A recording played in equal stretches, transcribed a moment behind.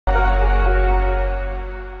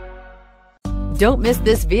Don't miss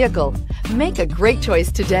this vehicle. Make a great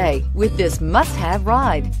choice today with this must-have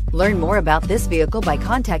ride. Learn more about this vehicle by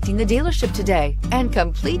contacting the dealership today and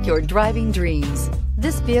complete your driving dreams.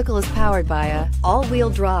 This vehicle is powered by a all-wheel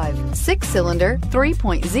drive, 6-cylinder,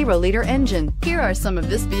 3.0-liter engine. Here are some of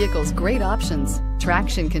this vehicle's great options: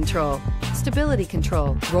 traction control, stability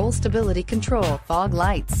control, roll stability control, fog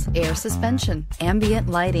lights, air suspension, ambient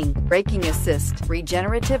lighting, braking assist,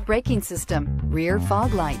 regenerative braking system, rear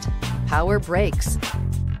fog light, power brakes.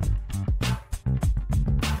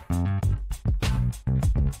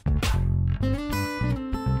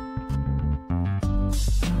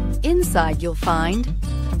 Inside you'll find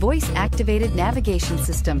voice-activated navigation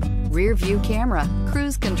system, rear-view camera,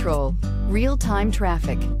 cruise control, real-time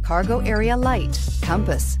traffic, cargo area light,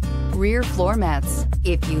 compass, rear floor mats.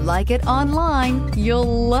 If you like it online,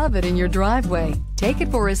 you'll love it in your driveway. Take it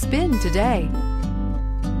for a spin today.